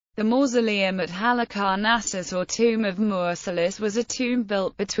The mausoleum at Halicarnassus, or Tomb of Mausolus, was a tomb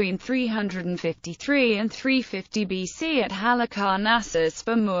built between 353 and 350 BC at Halicarnassus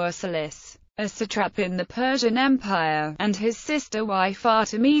for Mausolus, a satrap in the Persian Empire, and his sister wife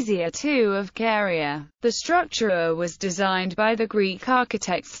Artemisia II of Caria. The structure was designed by the Greek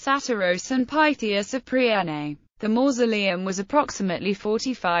architects Satyros and Pythias of Priene. The mausoleum was approximately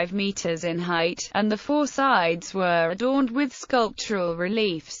 45 meters in height, and the four sides were adorned with sculptural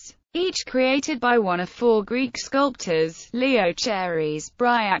reliefs, each created by one of four Greek sculptors, Leochares,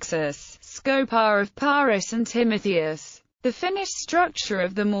 Bryaxus, Scopar of Paris and Timotheus. The finished structure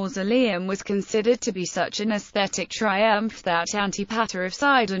of the mausoleum was considered to be such an aesthetic triumph that Antipater of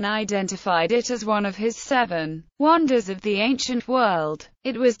Sidon identified it as one of his 7 wonders of the ancient world.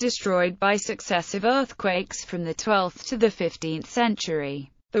 It was destroyed by successive earthquakes from the 12th to the 15th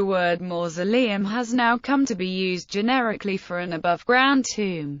century. The word mausoleum has now come to be used generically for an above-ground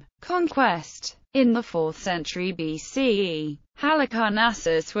tomb. Conquest. In the 4th century BCE,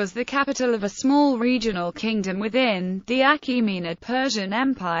 Halicarnassus was the capital of a small regional kingdom within the Achaemenid Persian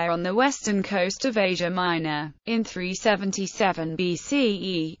Empire on the western coast of Asia Minor. In 377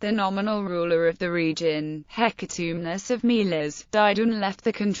 BCE, the nominal ruler of the region, Halicarnassus of Melas, died and left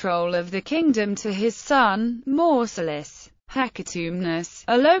the control of the kingdom to his son, Mausolus. Halicarnassus,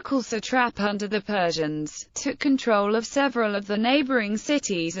 a local satrap under the Persians, took control of several of the neighboring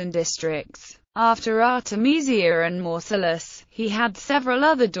cities and districts. After Artemisia and Mausolus, he had several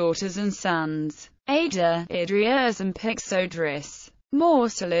other daughters and sons, Ada, Idrias and Pixodris.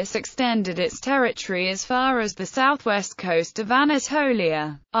 Mausolus extended its territory as far as the southwest coast of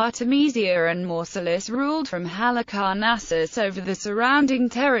Anatolia. Artemisia and Mausolus ruled from Halicarnassus over the surrounding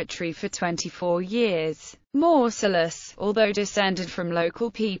territory for 24 years. Mausolus, although descended from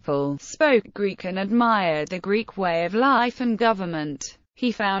local people, spoke Greek and admired the Greek way of life and government.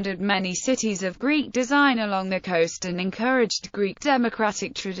 He founded many cities of Greek design along the coast and encouraged Greek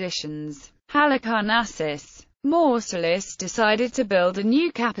democratic traditions. Halicarnassus. Mausolus decided to build a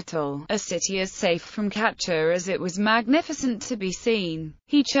new capital, a city as safe from capture as it was magnificent to be seen.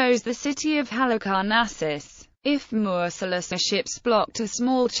 He chose the city of Halicarnassus. If Mausolus' ships blocked a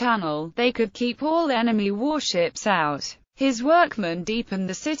small channel, they could keep all enemy warships out. His workmen deepened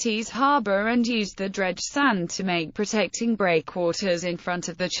the city's harbor and used the dredged sand to make protecting breakwaters in front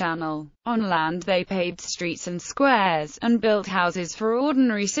of the channel. On land they paved streets and squares, and built houses for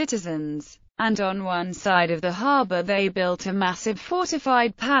ordinary citizens. And on one side of the harbor they built a massive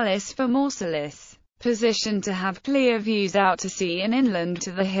fortified palace for Mausolus, positioned to have clear views out to sea and inland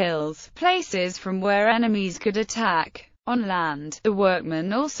to the hills, places from where enemies could attack. On land, the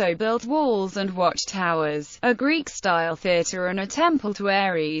workmen also built walls and watchtowers, a Greek-style theater and a temple to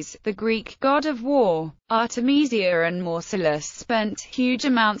Ares, the Greek god of war. Artemisia and Mausolus spent huge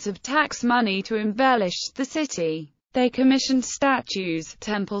amounts of tax money to embellish the city. They commissioned statues,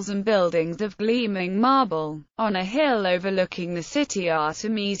 temples and buildings of gleaming marble. On a hill overlooking the city,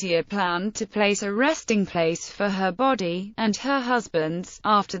 Artemisia planned to place a resting place for her body and her husband's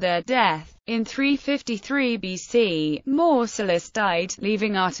after their death. In 353 BC, Mausolus died,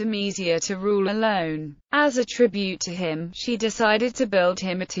 leaving Artemisia to rule alone. As a tribute to him, she decided to build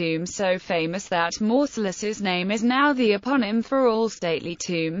him a tomb so famous that Mausolus's name is now the eponym for all stately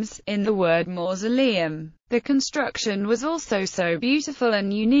tombs, in the word mausoleum. The construction was also so beautiful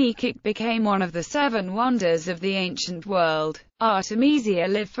and unique it became one of the 7 wonders of the ancient world. Artemisia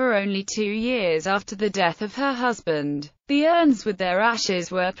lived for only 2 years after the death of her husband. The urns with their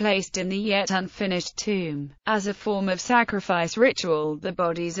ashes were placed in the yet unfinished tomb. As a form of sacrifice ritual, the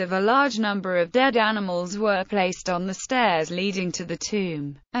bodies of a large number of dead animals were placed on the stairs leading to the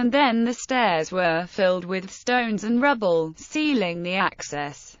tomb, and then the stairs were filled with stones and rubble, sealing the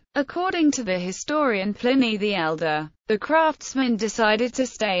access. According to the historian Pliny the Elder, the craftsmen decided to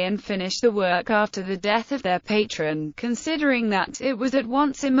stay and finish the work after the death of their patron, considering that it was at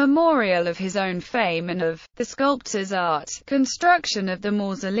once a memorial of his own fame and of the sculptor's art. Construction of the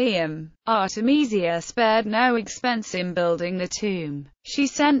mausoleum. Artemisia spared no expense in building the tomb. She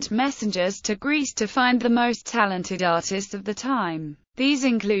sent messengers to Greece to find the most talented artists of the time. These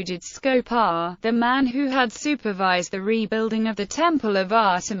included Scopar, the man who had supervised the rebuilding of the Temple of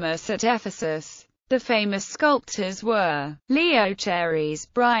Artemis at Ephesus. The famous sculptors were Leochares,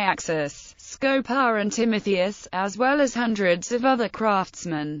 Bryaxus, Scopar and Timotheus, as well as hundreds of other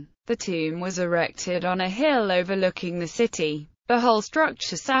craftsmen. The tomb was erected on a hill overlooking the city. The whole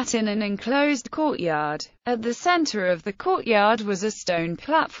structure sat in an enclosed courtyard. At the center of the courtyard was a stone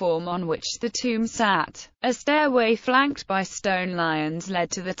platform on which the tomb sat. A stairway flanked by stone lions led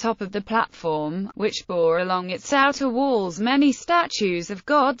to the top of the platform, which bore along its outer walls many statues of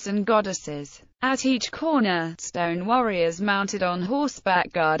gods and goddesses. At each corner, stone warriors mounted on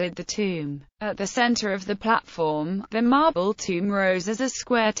horseback guarded the tomb. At the center of the platform, the marble tomb rose as a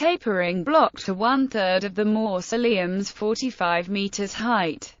square tapering block to 1/3 of the mausoleum's 45 meters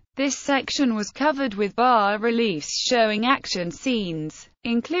height. This section was covered with bas-reliefs showing action scenes,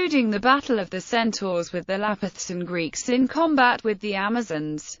 including the Battle of the Centaurs with the Lapiths Greeks in combat with the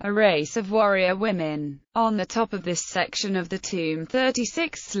Amazons, a race of warrior women. On the top of this section of the tomb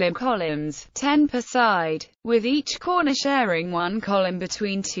 36 slim columns, 10 per side, with each corner sharing one column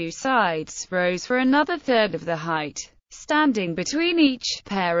between two sides, rose for another third of the height. Standing between each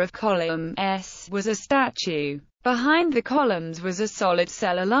pair of columns was a statue. Behind the columns was a solid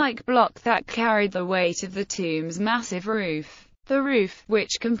cellar-like block that carried the weight of the tomb's massive roof. The roof,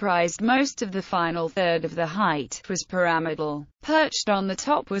 which comprised most of the final third of the height, was pyramidal. Perched on the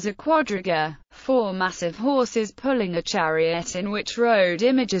top was a quadriga, 4 massive horses pulling a chariot in which rode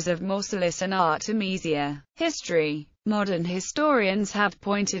images of Mausoleum and Artemisia. History. Modern historians have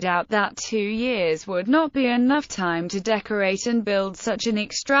pointed out that 2 years would not be enough time to decorate and build such an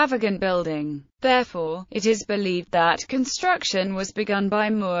extravagant building. Therefore, it is believed that construction was begun by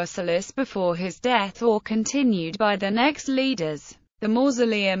Mausoleum before his death or continued by the next leaders. The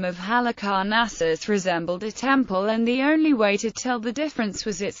mausoleum of Halicarnassus resembled a temple, and the only way to tell the difference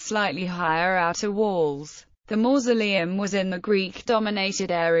was its slightly higher outer walls. The mausoleum was in the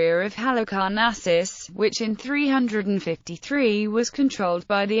Greek-dominated area of Halicarnassus, which in 353 was controlled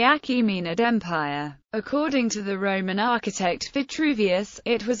by the Achaemenid Empire. According to the Roman architect Vitruvius,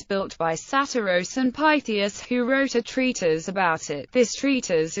 it was built by Satyros and Pythias, who wrote a treatise about it. This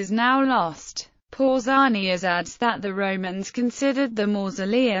treatise is now lost. Pausanias adds that the Romans considered the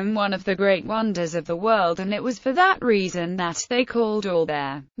mausoleum one of the great wonders of the world, and it was for that reason that they called all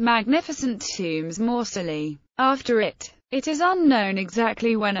their magnificent tombs mausolae after it. It is unknown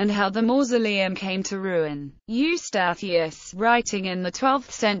exactly when and how the mausoleum came to ruin. Eustathius, writing in the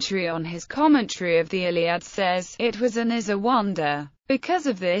 12th century on his commentary of the Iliad, says, "It was and is a wonder." Because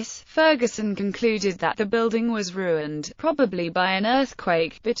of this, Ferguson concluded that the building was ruined, probably by an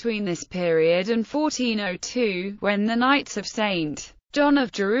earthquake, between this period and 1402, when the Knights of St. John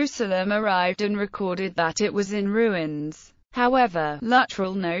of Jerusalem arrived and recorded that it was in ruins. However,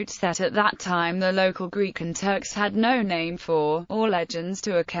 Luttrell notes that at that time the local Greek and Turks had no name for, or legends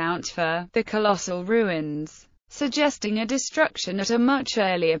to account for, the colossal ruins, suggesting a destruction at a much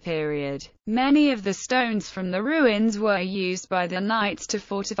earlier period. Many of the stones from the ruins were used by the knights to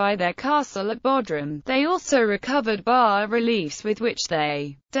fortify their castle at Bodrum. They also recovered bas-reliefs with which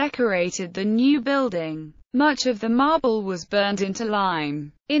they decorated the new building. Much of the marble was burned into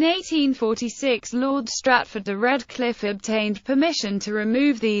lime. In 1846, Lord Stratford de Redcliffe obtained permission to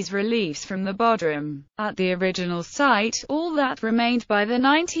remove these reliefs from the Bodrum. At the original site, all that remained by the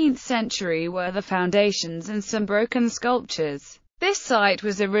 19th century were the foundations and some broken sculptures. This site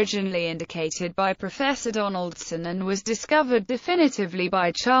was originally indicated by Professor Donaldson and was discovered definitively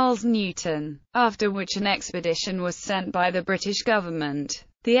by Charles Newton, after which an expedition was sent by the British government.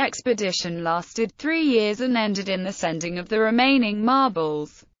 The expedition lasted 3 years and ended in the sending of the remaining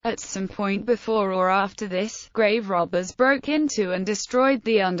marbles. At some point before or after this, grave robbers broke into and destroyed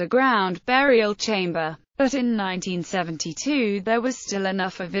the underground burial chamber. But in 1972 there was still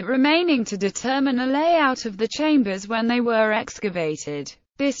enough of it remaining to determine a layout of the chambers when they were excavated.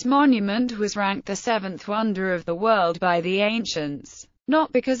 This monument was ranked the 7th wonder of the world by the ancients,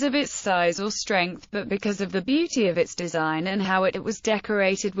 not because of its size or strength, but because of the beauty of its design and how it was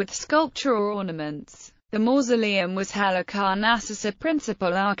decorated with sculptural ornaments. The mausoleum was Halicarnassus, a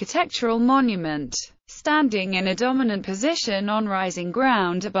principal architectural monument, standing in a dominant position on rising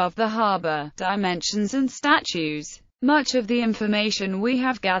ground above the harbour. Dimensions and statues. Much of the information we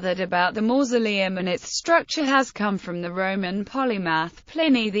have gathered about the mausoleum and its structure has come from the Roman polymath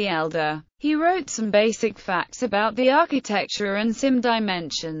Pliny the Elder. He wrote some basic facts about the architecture and some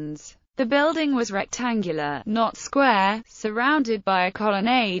dimensions. The building was rectangular, not square, surrounded by a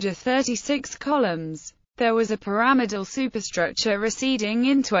colonnade of 36 columns. There was a pyramidal superstructure receding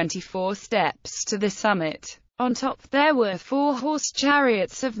in 24 steps to the summit. On top there were 4 horse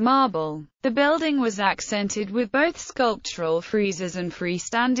chariots of marble. The building was accented with both sculptural friezes and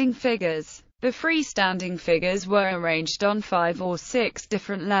freestanding figures. The freestanding figures were arranged on 5 or 6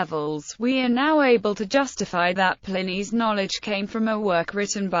 different levels. We are now able to justify that Pliny's knowledge came from a work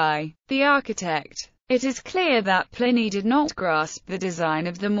written by the architect. It is clear that Pliny did not grasp the design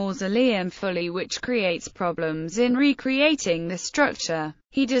of the mausoleum fully, which creates problems in recreating the structure.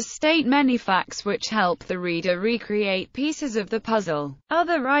 He does state many facts which help the reader recreate pieces of the puzzle.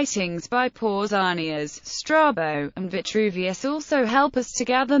 Other writings by Pausanias, Strabo, and Vitruvius also help us to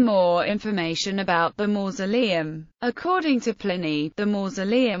gather more information about the mausoleum. According to Pliny, the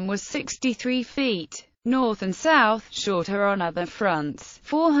mausoleum was 63 feet, north and south, shorter on other fronts,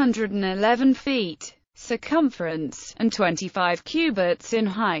 411 feet circumference, and 25 cubits in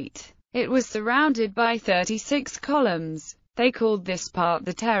height. It was surrounded by 36 columns. They called this part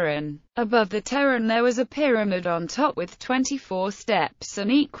the terrain. Above the terrain there was a pyramid on top with 24 steps,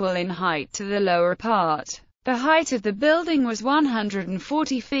 and equal in height to the lower part. The height of the building was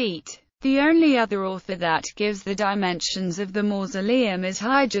 140 feet. The only other author that gives the dimensions of the mausoleum is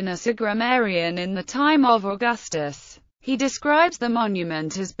Hyginus, a grammarian in the time of Augustus. He describes the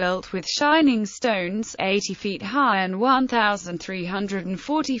monument as built with shining stones, 80 feet high and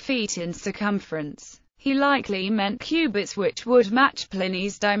 1,340 feet in circumference. He likely meant cubits, which would match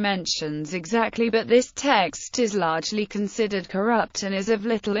Pliny's dimensions exactly, but this text is largely considered corrupt and is of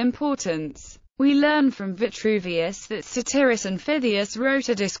little importance. We learn from Vitruvius that Satyrus and Phidias wrote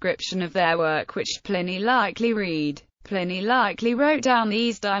a description of their work which Pliny likely read. Pliny likely wrote down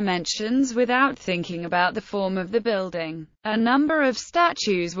these dimensions without thinking about the form of the building. A number of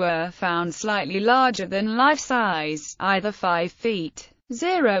statues were found slightly larger than life-size, either 5 feet,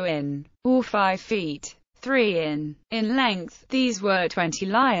 0 in, or 5 feet, 3 in length. These were 20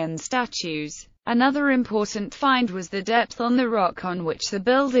 lion statues. Another important find was the depth on the rock on which the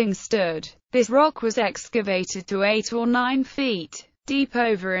building stood. This rock was excavated to 8 or 9 feet deep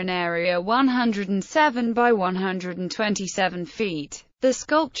over an area 107 by 127 feet. The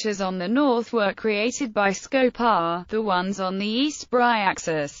sculptures on the north were created by Scopar, the ones on the east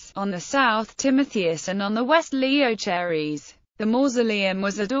Bryaxis, on the south Timotheus, and on the west Leochares. The mausoleum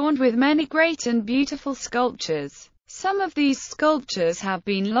was adorned with many great and beautiful sculptures. Some of these sculptures have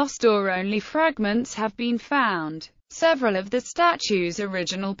been lost or only fragments have been found. Several of the statues'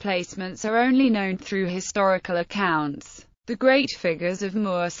 original placements are only known through historical accounts. The great figures of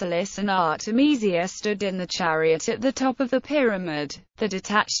Mausolus and Artemisia stood in the chariot at the top of the pyramid. The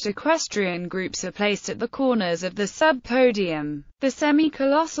detached equestrian groups are placed at the corners of the sub-podium. The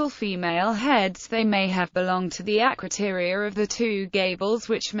semi-colossal female heads, they may have belonged to the acroteria of the two gables,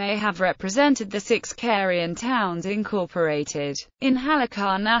 which may have represented the 6 Carian towns incorporated in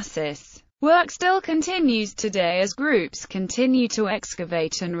Halicarnassus. Work still continues today as groups continue to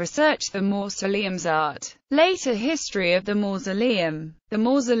excavate and research the mausoleum's art. Later history of the mausoleum. The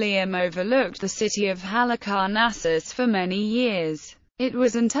mausoleum overlooked the city of Halicarnassus for many years. It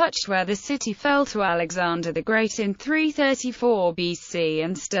was untouched where the city fell to Alexander the Great in 334 BC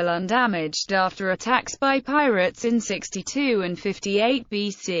and still undamaged after attacks by pirates in 62 and 58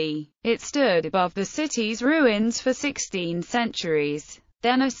 BC. It stood above the city's ruins for 16 centuries.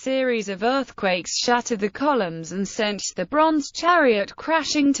 Then a series of earthquakes shattered the columns and sent the bronze chariot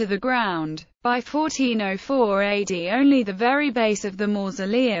crashing to the ground. By 1404 AD only the very base of the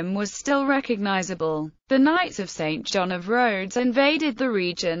mausoleum was still recognizable. The Knights of St. John of Rhodes invaded the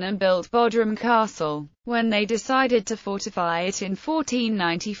region and built Bodrum Castle. When they decided to fortify it in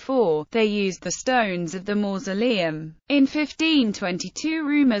 1494, they used the stones of the mausoleum. In 1522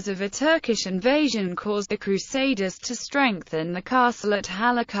 rumors of a Turkish invasion caused the Crusaders to strengthen the castle at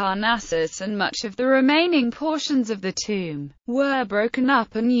Halicarnassus, and much of the remaining portions of the tomb were broken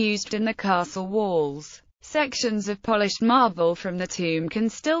up and used in the castle walls. Sections of polished marble from the tomb can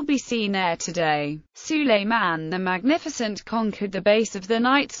still be seen there today. Suleiman the Magnificent conquered the base of the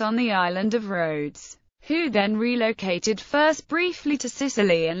Knights on the island of Rhodes, who then relocated first briefly to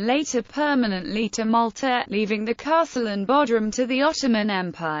Sicily and later permanently to Malta, leaving the castle and Bodrum to the Ottoman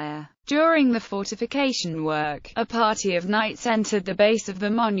Empire. During the fortification work, a party of knights entered the base of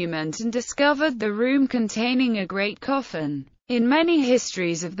the monument and discovered the room containing a great coffin. In many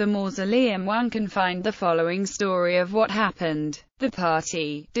histories of the mausoleum one can find the following story of what happened. The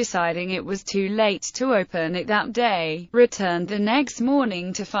party, deciding it was too late to open it that day, returned the next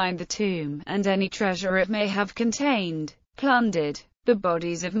morning to find the tomb, and any treasure it may have contained, plundered. The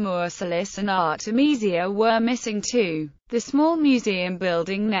bodies of Mausolus and Artemisia were missing too. The small museum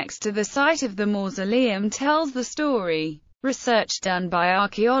building next to the site of the mausoleum tells the story. Research done by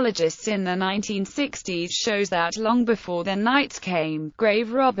archaeologists in the 1960s shows that long before the knights came,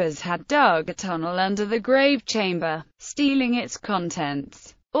 grave robbers had dug a tunnel under the grave chamber, stealing its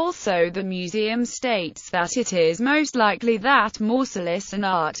contents. Also, the museum states that it is most likely that Mausolus and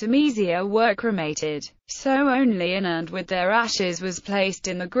Artemisia were cremated, so only an urn with their ashes was placed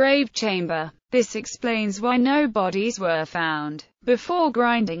in the grave chamber. This explains why no bodies were found. Before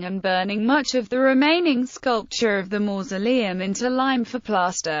grinding and burning much of the remaining sculpture of the mausoleum into lime for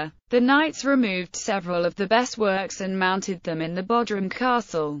plaster, the knights removed several of the best works and mounted them in the Bodrum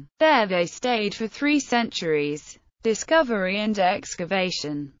castle. There they stayed for 3 centuries. Discovery and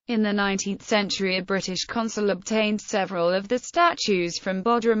excavation. In the 19th century, a British consul obtained several of the statues from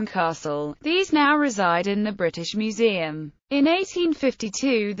Bodrum Castle. These now reside in the British Museum. In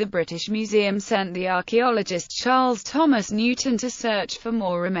 1852, the British Museum sent the archaeologist Charles Thomas Newton to search for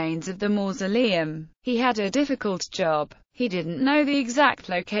more remains of the mausoleum. He had a difficult job. He didn't know the exact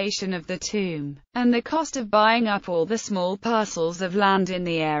location of the tomb, and the cost of buying up all the small parcels of land in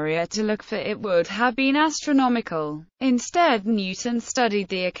the area to look for it would have been astronomical. Instead, Newton studied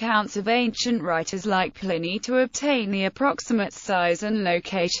the accounts of ancient writers like Pliny to obtain the approximate size and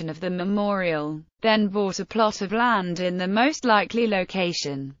location of the memorial, then bought a plot of land in the most likely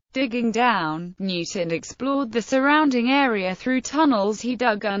location. Digging down, Newton explored the surrounding area through tunnels he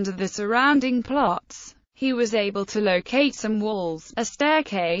dug under the surrounding plots. He was able to locate some walls, a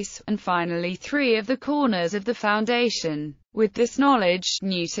staircase, and finally 3 of the corners of the foundation. With this knowledge,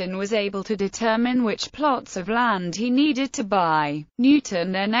 Newton was able to determine which plots of land he needed to buy.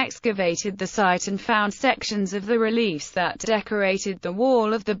 Newton then excavated the site and found sections of the reliefs that decorated the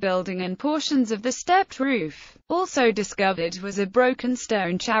wall of the building and portions of the stepped roof. Also discovered was a broken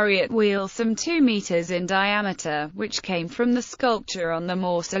stone chariot wheel some 2 meters in diameter, which came from the sculpture on the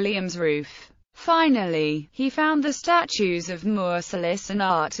mausoleum's roof. Finally, he found the statues of Mausoleum and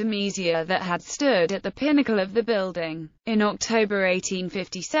Artemisia that had stood at the pinnacle of the building. In October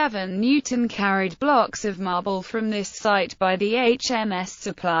 1857, Newton carried blocks of marble from this site by the HMS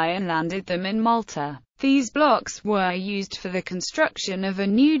Supply and landed them in Malta. These blocks were used for the construction of a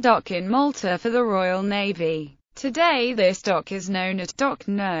new dock in Malta for the Royal Navy. Today this dock is known as Dock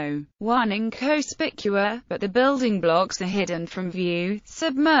No. 1 in Cospicua, but the building blocks are hidden from view,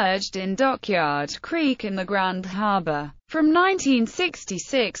 submerged in Dockyard Creek in the Grand Harbour. From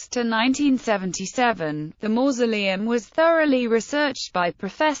 1966 to 1977, the mausoleum was thoroughly researched by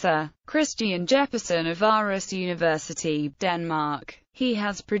Professor Christian Jeppesen of Aarhus University, Denmark. He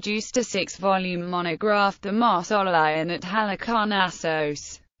has produced a 6-volume monograph, The Mausoleum at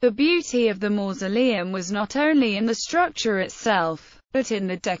Halicarnassus. The beauty of the mausoleum was not only in the structure itself, but in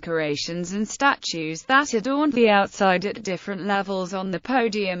the decorations and statues that adorned the outside at different levels on the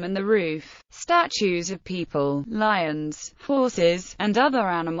podium and the roof. Statues of people, lions, horses, and other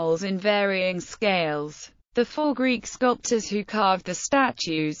animals in varying scales. The 4 Greek sculptors who carved the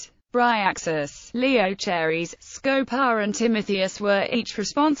statues, Bryaxis, Leochares, Scopar and Timotheus, were each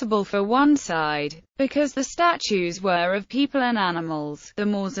responsible for one side. Because the statues were of people and animals, the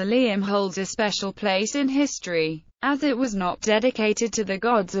mausoleum holds a special place in history, as it was not dedicated to the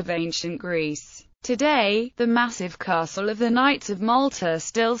gods of ancient Greece. Today, the massive castle of the Knights of Malta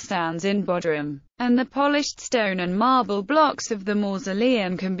still stands in Bodrum, and the polished stone and marble blocks of the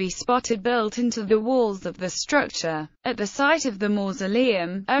mausoleum can be spotted built into the walls of the structure. At the site of the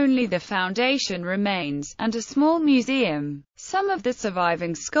mausoleum, only the foundation remains, and a small museum. Some of the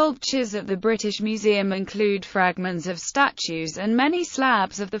surviving sculptures at the British Museum include fragments of statues and many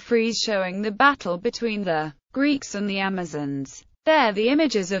slabs of the frieze showing the battle between the Greeks and the Amazons. There the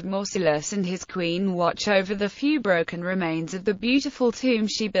images of Mausolus and his queen watch over the few broken remains of the beautiful tomb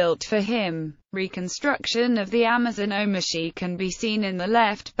she built for him. Reconstruction of the Amazon Omishi can be seen in the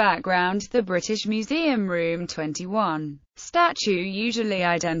left background, the British Museum, Room 21. Statue usually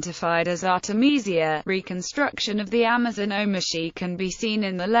identified as Artemisia. Reconstruction of the Amazon Omishi can be seen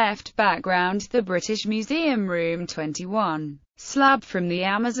in the left background, the British Museum, Room 21. Slab from the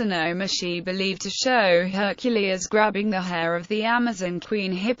Amazon Omishi believed to show Hercules grabbing the hair of the Amazon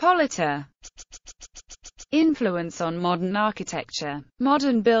queen Hippolyta. Influence on modern architecture.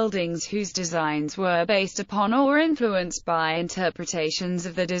 Modern buildings whose designs were based upon or influenced by interpretations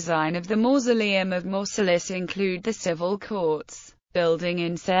of the design of the Mausoleum of Mausolus include the Civil Courts Building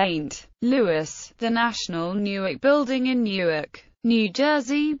in St. Louis, the National Newark Building in Newark, New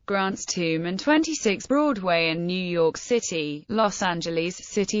Jersey, Grant's Tomb and 26 Broadway in New York City, Los Angeles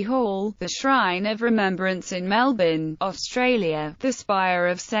City Hall, the Shrine of Remembrance in Melbourne, Australia, the Spire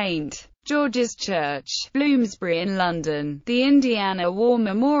of St. George's Church, Bloomsbury in London, the Indiana War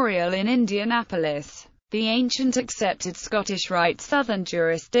Memorial in Indianapolis, the ancient accepted Scottish Rite Southern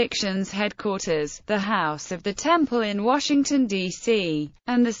Jurisdiction's headquarters, the House of the Temple in Washington, D.C.,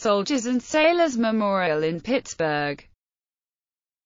 and the Soldiers and Sailors Memorial in Pittsburgh.